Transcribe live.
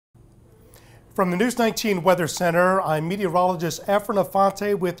From the News 19 Weather Center, I'm meteorologist Efren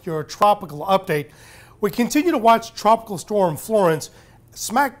Afante with your tropical update. We continue to watch Tropical Storm Florence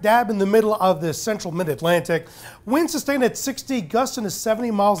smack dab in the middle of the central mid-Atlantic. Winds sustained at 60, gusts into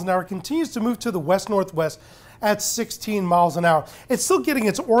 70 miles an hour, continues to move to the west-northwest at 16 miles an hour. It's still getting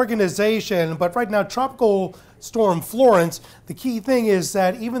its organization, but right now Tropical Storm Florence, the key thing is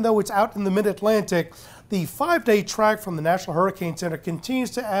that even though it's out in the mid-Atlantic, the 5-day track from the National Hurricane Center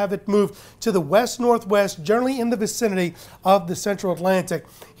continues to have it move to the west-northwest, generally in the vicinity of the central Atlantic.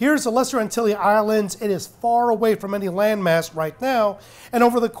 Here's the Lesser Antilles Islands. It is far away from any landmass right now, and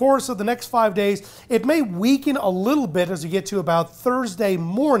over the course of the next 5 days, it may weaken a little bit as we get to about Thursday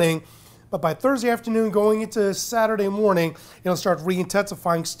morning. But by Thursday afternoon, going into Saturday morning, it'll start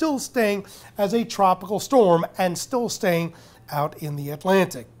re-intensifying, still staying as a tropical storm and still staying out in the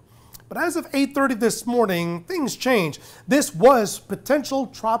Atlantic. But as of 8:30 this morning, things change. This was potential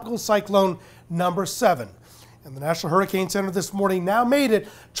tropical cyclone number 7. And the National Hurricane Center this morning now made it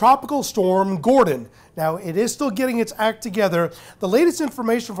Tropical Storm Gordon. Now, it is still getting its act together. The latest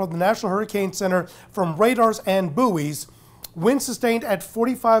information from the National Hurricane Center from radars and buoys: wind sustained at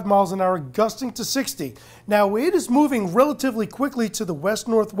 45 miles an hour, gusting to 60. Now, it is moving relatively quickly to the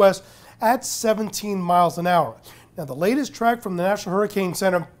west-northwest at 17 miles an hour. Now, the latest track from the National Hurricane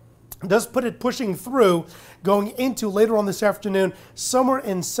Center does put it pushing through, going into later on this afternoon, somewhere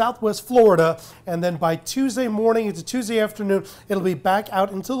in southwest Florida. And then by Tuesday morning into Tuesday afternoon, it'll be back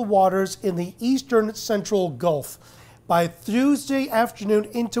out into the waters in the eastern central Gulf. By Tuesday afternoon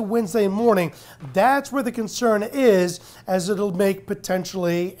into Wednesday morning, that's where the concern is, as it'll make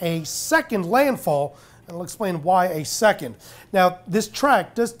potentially a second landfall, and I'll explain why a second. Now, this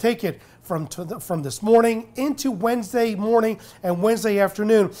track does take it from this morning into Wednesday morning and Wednesday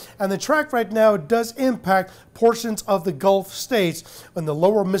afternoon, and the track right now does impact portions of the Gulf states in the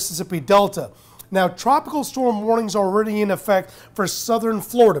lower Mississippi Delta. Now, tropical storm warnings are already in effect for southern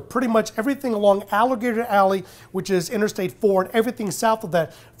Florida. Pretty much everything along Alligator Alley, which is Interstate 4, and everything south of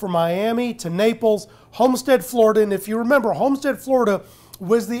that, from Miami to Naples, Homestead, Florida. And if you remember, Homestead, Florida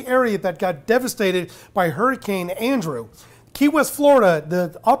was the area that got devastated by Hurricane Andrew. Key West, Florida,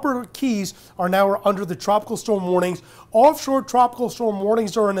 the upper Keys are now under the tropical storm warnings. Offshore tropical storm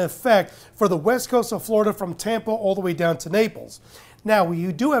warnings are in effect for the west coast of Florida from Tampa all the way down to Naples. Now,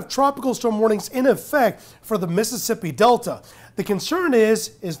 you do have tropical storm warnings in effect for the Mississippi Delta. The concern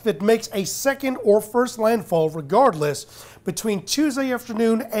is if it makes a second or first landfall, regardless, between Tuesday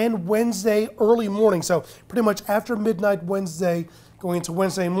afternoon and Wednesday early morning. So pretty much after midnight Wednesday, going into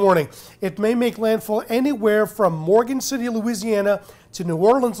Wednesday morning. It may make landfall anywhere from Morgan City, Louisiana to New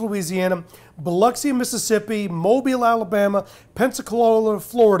Orleans, Louisiana, Biloxi, Mississippi, Mobile, Alabama, Pensacola,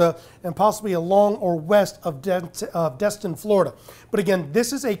 Florida, and possibly along or west of Destin, Florida. But again,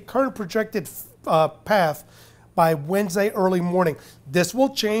 this is a current projected path by Wednesday early morning. This will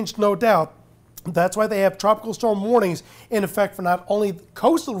change, no doubt. That's why they have tropical storm warnings in effect for not only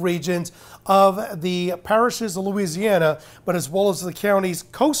coastal regions of the parishes of Louisiana, but as well as the counties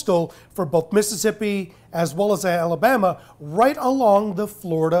coastal for both Mississippi as well as Alabama, right along the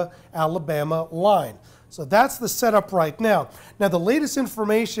Florida-Alabama line. So that's the setup right now. Now, the latest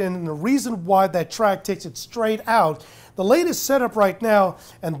information and the reason why that track takes it straight out, the latest setup right now,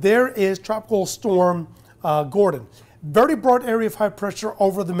 and there is Tropical Storm Gordon. Very broad area of high pressure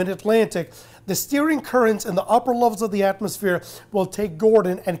over the mid-Atlantic. The steering currents in the upper levels of the atmosphere will take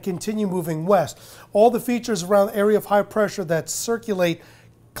Gordon and continue moving west. All the features around the area of high pressure that circulate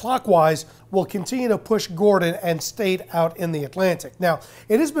clockwise will continue to push Gordon and stay out in the Atlantic. Now,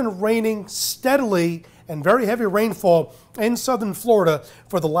 it has been raining steadily and very heavy rainfall in southern Florida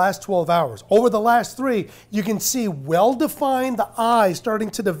for the last 12 hours. Over the last 3, you can see well-defined the eye starting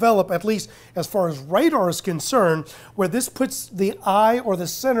to develop, at least as far as radar is concerned, where this puts the eye or the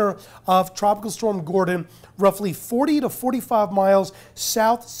center of Tropical Storm Gordon roughly 40 to 45 miles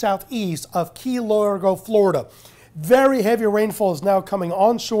south-southeast of Key Largo, Florida. Very heavy rainfall is now coming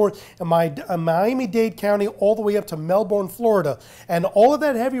onshore in Miami-Dade County all the way up to Melbourne, Florida. And all of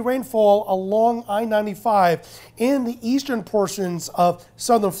that heavy rainfall along I-95 in the eastern portions of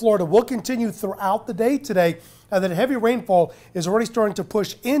southern Florida will continue throughout the day today. And that heavy rainfall is already starting to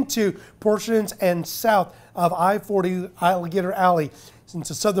push into portions and south of I-40 Alligator Alley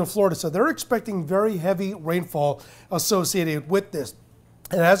into southern Florida. So they're expecting very heavy rainfall associated with this.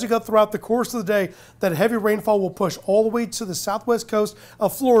 And as you go throughout the course of the day, that heavy rainfall will push all the way to the southwest coast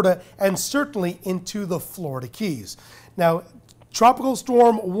of Florida and certainly into the Florida Keys. Now, tropical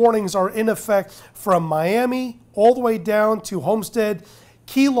storm warnings are in effect from Miami all the way down to Homestead,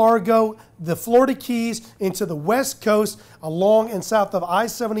 Key Largo, the Florida Keys, into the west coast along and south of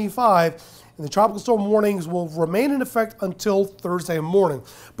I-75. and the tropical storm warnings will remain in effect until Thursday morning.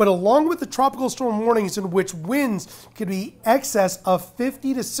 But along with the tropical storm warnings, in which winds could be excess of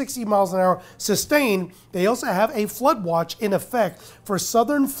 50 to 60 miles an hour sustained, they also have a flood watch in effect for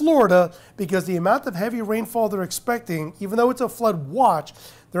southern Florida, because the amount of heavy rainfall they're expecting, even though it's a flood watch,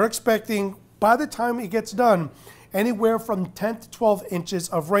 they're expecting by the time it gets done anywhere from 10 to 12 inches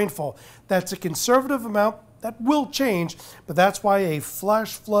of rainfall. That's a conservative amount. That will change, but that's why a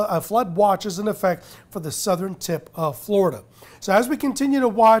flood watch is in effect for the southern tip of Florida. So as we continue to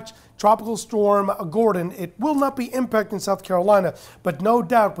watch Tropical Storm Gordon, it will not be impacting South Carolina, but no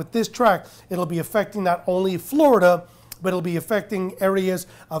doubt with this track, it'll be affecting not only Florida, but it'll be affecting areas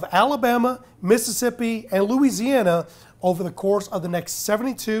of Alabama, Mississippi, and Louisiana over the course of the next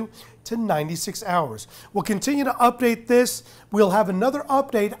 72 to 96 hours. We'll continue to update this. We'll have another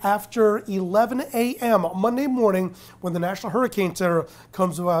update after 11 a.m. Monday morning when the National Hurricane Center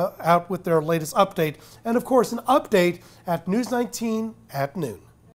comes out with their latest update. And of course, an update at News 19 at noon.